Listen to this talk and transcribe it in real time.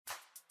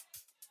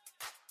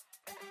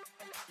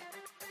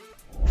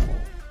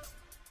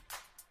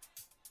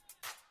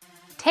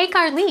Take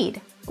our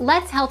lead.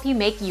 Let's help you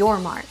make your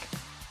mark.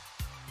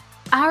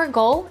 Our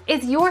goal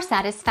is your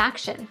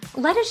satisfaction.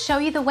 Let us show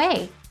you the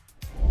way.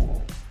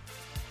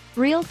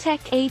 Realtek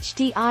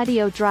HD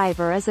Audio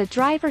Driver is a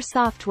driver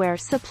software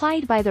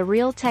supplied by the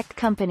Realtek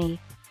company.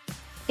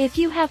 If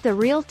you have the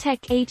Realtek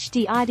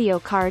HD audio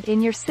card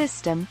in your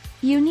system,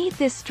 you need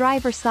this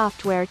driver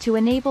software to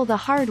enable the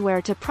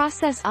hardware to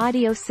process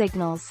audio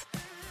signals.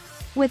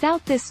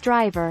 Without this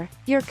driver,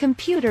 your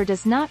computer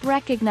does not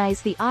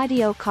recognize the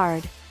audio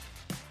card.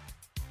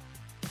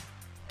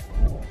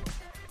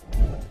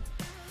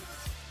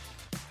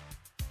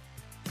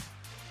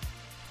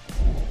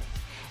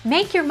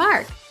 Make your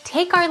mark.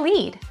 Take our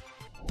lead.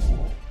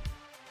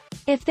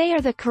 If they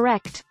are the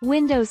correct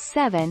Windows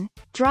 7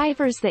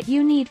 drivers that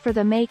you need for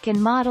the make and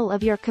model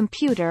of your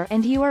computer,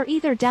 and you are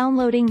either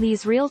downloading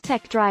these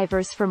Realtek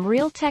drivers from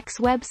Realtek's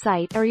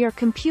website or your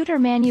computer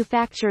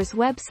manufacturer's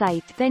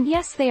website, then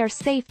yes, they are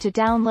safe to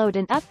download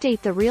and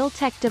update the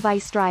Realtek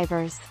device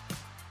drivers.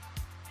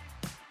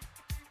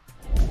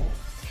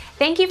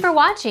 Thank you for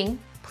watching.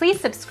 Please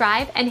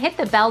subscribe and hit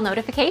the bell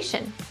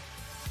notification.